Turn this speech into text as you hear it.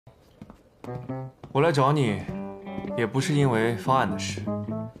我来找你，也不是因为方案的事，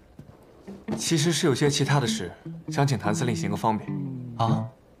其实是有些其他的事，想请谭司令行个方便。啊？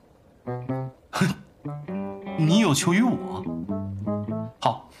你有求于我？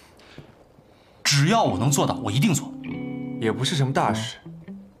好，只要我能做到，我一定做。也不是什么大事，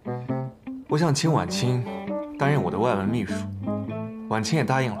我想请婉清担任我的外文秘书，婉清也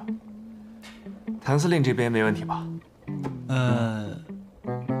答应了。谭司令这边没问题吧？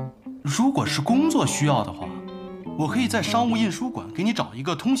如果是工作需要的话，我可以在商务印书馆给你找一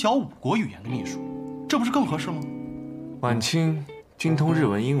个通晓5国语言的秘书，这不是更合适吗？婉清精通日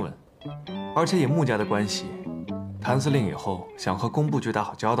文、英文，而且以穆家的关系，谭司令以后想和工部局打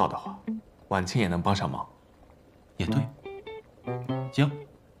好交道的话，婉清也能帮上忙。也对。行，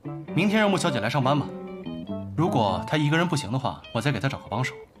明天让穆小姐来上班吧。如果她一个人不行的话，我再给她找个帮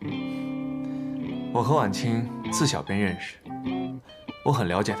手。我和婉清自小便认识，我很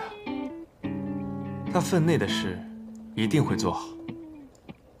了解她，她分内的事一定会做好。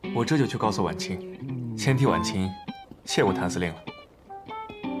我这就去告诉婉清，先替婉清谢过谭司令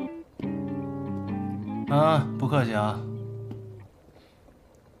了。啊，不客气啊。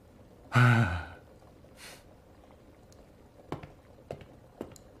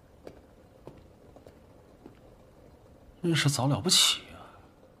真是早了不起啊！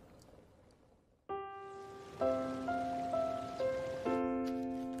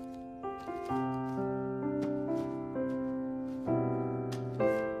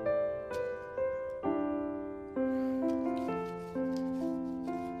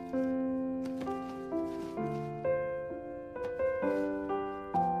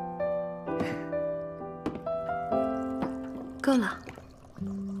够了。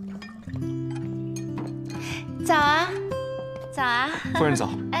早啊，早啊，夫人早，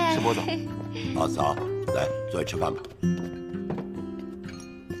哎，师伯早。啊，早，来，坐下吃饭吧。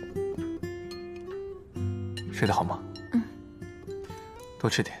睡得好吗？嗯。多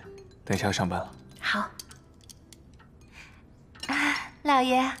吃点，等一下要上班了。好。啊，老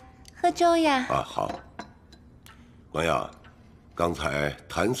爷，喝粥呀。啊，好。光耀，刚才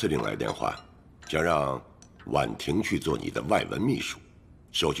谭司令来电话，想让婉婷去做你的外文秘书，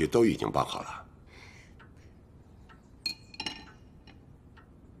手续都已经办好了。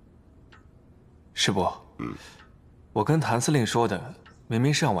师伯，我跟谭司令说的明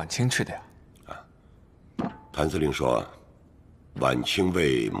明是让婉清去的呀。谭司令说，婉清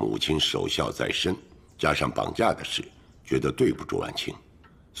为母亲守孝在身，加上绑架的事，觉得对不住婉清，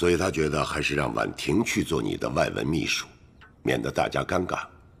所以他觉得还是让婉婷去做你的外文秘书，免得大家尴尬。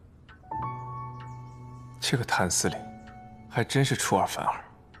这个谭司令还真是出尔反尔。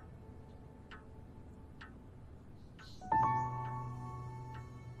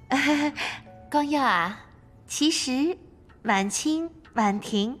光耀啊，其实婉清、婉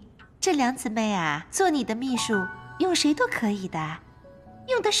婷这两姊妹啊，做你的秘书，用谁都可以的，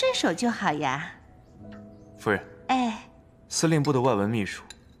用得顺手就好呀。夫人，哎，司令部的外文秘书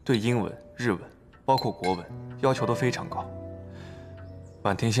对英文、日文，包括国文要求都非常高。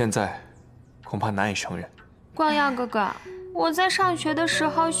婉婷现在恐怕难以胜任。光耀哥哥，我在上学的时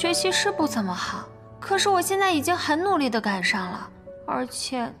候学习是不怎么好，可是我现在已经很努力地赶上了，而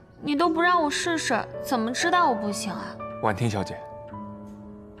且你都不让我试试，怎么知道我不行啊？婉婷小姐，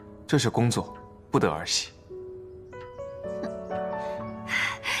这是工作，不得儿戏。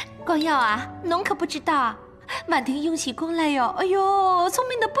光耀啊，侬可不知道，婉婷用起功来哟，哎呦，聪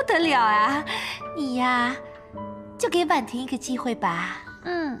明的不得了啊！你呀，就给婉婷一个机会吧。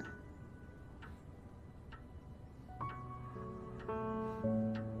嗯。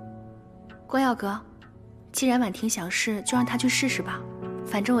光耀哥，既然婉婷想试，就让她去试试吧。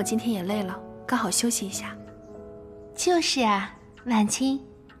反正我今天也累了，刚好休息一下。就是啊，婉清，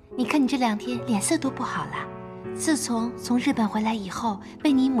你看你这2天脸色都不好了。自从日本回来以后，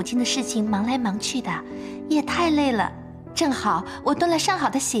为你母亲的事情忙来忙去的，也太累了。正好我炖了上好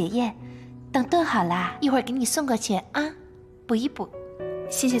的血液，等炖好了，一会儿给你送过去啊，补一补。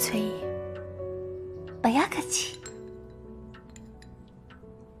谢谢崔姨。不要客气。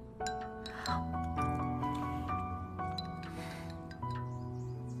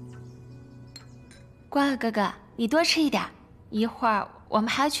光耀哥哥，你多吃一点，一会儿我们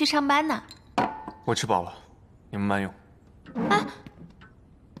还要去上班呢。我吃饱了，你们慢用。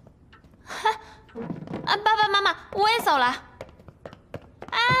爸爸妈妈，我也走了。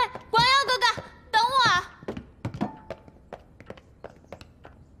哎，光耀哥哥，等我。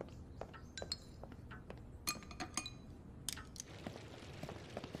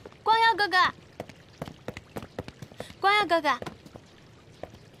光耀哥哥，光耀哥哥。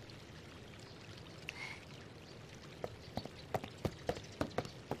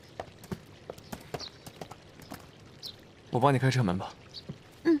我帮你开车门吧。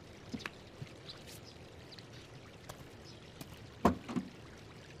嗯。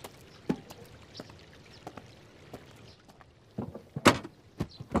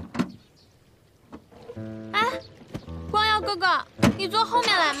哎，光耀哥哥，你坐后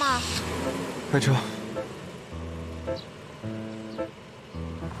面来嘛。开车。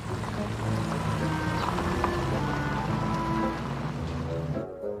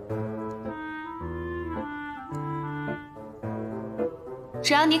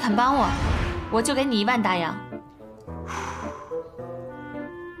只要你肯帮我，我就给你1万大洋。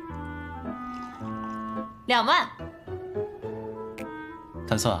2万。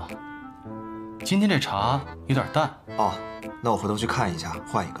谭色，今天这茶有点淡。哦，那我回头去看一下，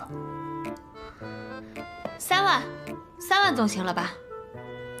换一个。3万，3万总行了吧？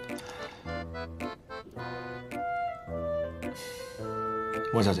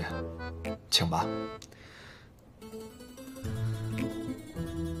莫小姐，请吧。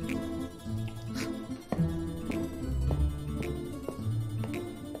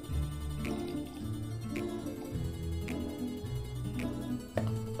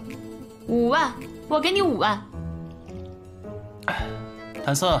5万，我给你5万。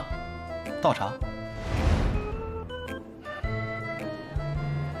谭色，倒茶。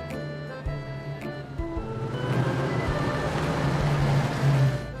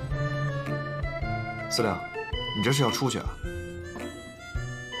司令，你这是要出去啊？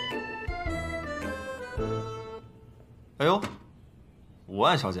哎呦，5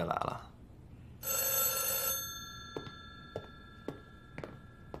万小姐来了。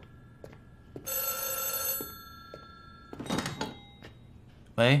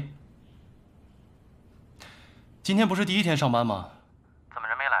喂，今天不是第1天上班吗？怎么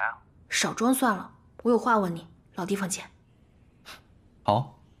人没来啊？少装算了，我有话问你，老地方见。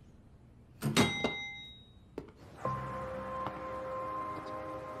好。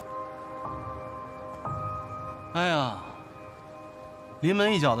哎呀，临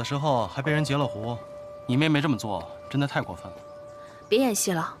门一脚的时候还被人截了胡，你妹妹这么做真的太过分了。别演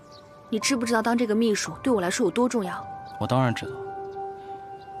戏了，你知不知道当这个秘书对我来说有多重要？我当然知道，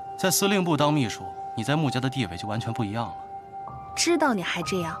在司令部当秘书，你在穆家的地位就完全不一样了。知道你还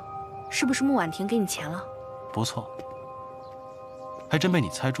这样，是不是穆婉婷给你钱了？不错，还真被你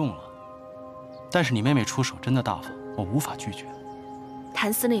猜中了。但是你妹妹出手真的大方，我无法拒绝。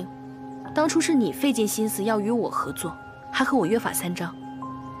谭司令，当初是你费尽心思要与我合作，还和我约法3章。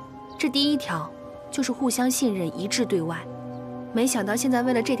这第1条就是互相信任，一致对外。没想到现在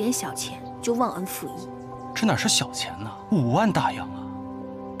为了这点小钱就忘恩负义。这哪是小钱呢？5万大洋啊，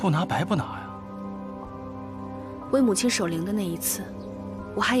不拿白不拿呀。为母亲守灵的那一次，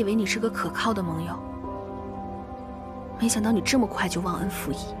我还以为你是个可靠的盟友，没想到你这么快就忘恩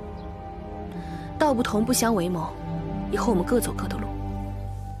负义。道不同不相为谋，以后我们各走各的路。